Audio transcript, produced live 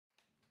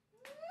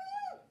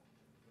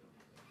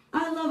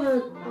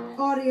another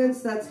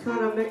audience that's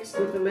kind of mixed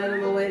with the men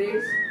and the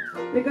ladies.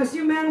 Because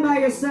you men by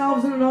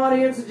yourselves in an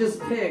audience are just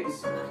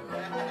pigs.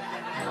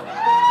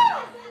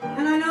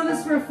 And I know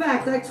this for a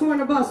fact. I toured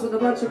a bus with a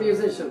bunch of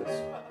musicians.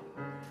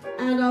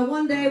 And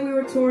one day we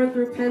were touring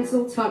through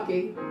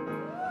Pennsylvania.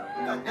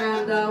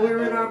 And we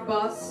were in our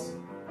bus.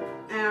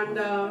 And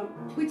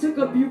we took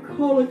a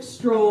bucolic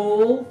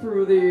stroll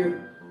through the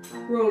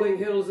rolling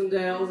hills and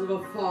dales of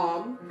a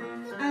farm.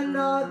 And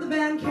the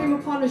band came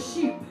upon a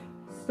sheep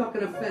stuck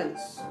in a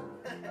fence.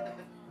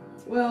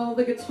 Well,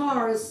 the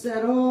guitarist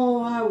said,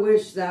 "Oh, I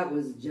wish that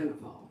was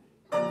Jennifer."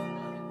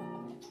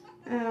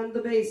 And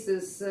the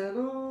bassist said,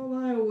 "Oh,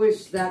 I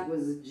wish that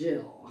was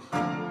Jill."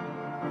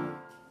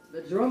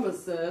 The drummer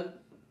said,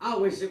 "I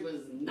wish it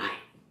was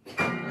Night."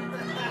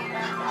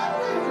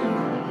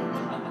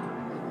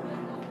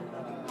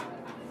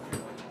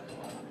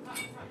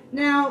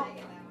 Now,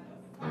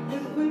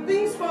 when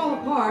things fall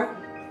apart,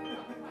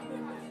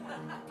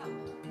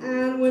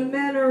 and when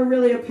men are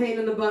really a pain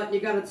in the butt and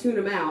you gotta tune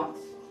them out,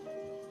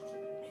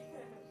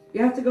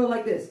 you have to go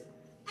like this.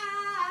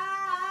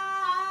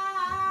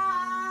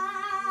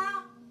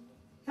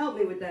 Help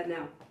me with that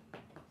now.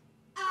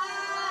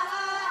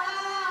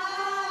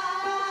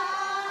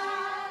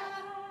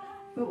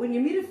 But when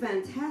you meet a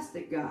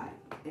fantastic guy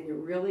and you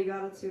really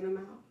gotta tune him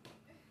out,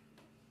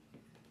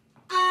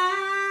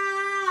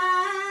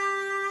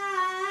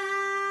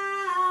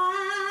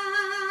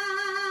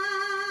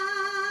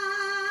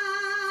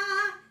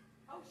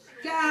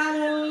 got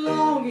a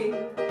longing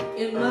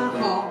in my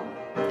heart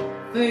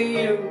for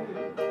you.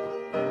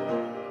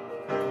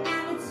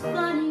 And it's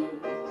funny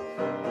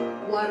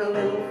what a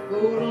little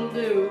fool will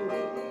do.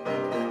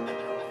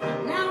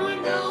 Now I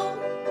know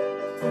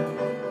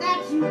that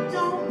you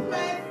don't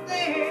play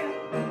fair,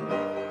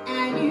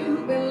 and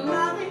you've been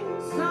loving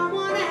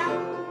someone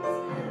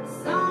else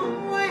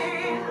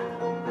somewhere,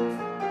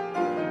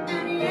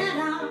 and yet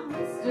I'm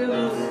still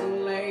a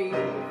slave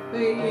for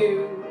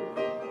you.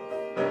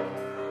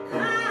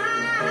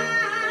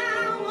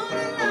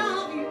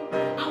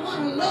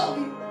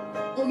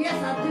 Oh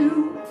yes I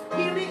do,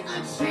 give me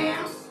a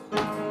chance.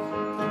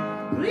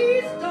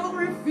 Please don't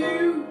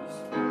refuse.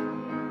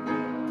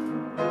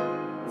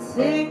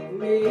 Take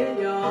me in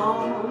your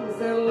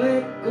arms and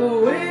let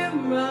go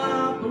in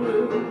my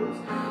blues.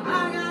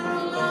 I got a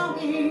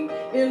longing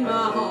in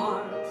my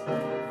heart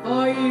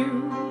for you.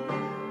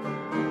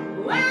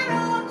 Why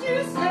don't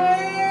you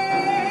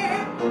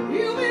say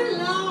you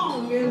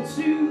belong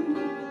to?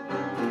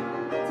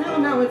 Tell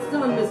them how it's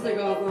done, Mr.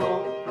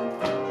 Garzon.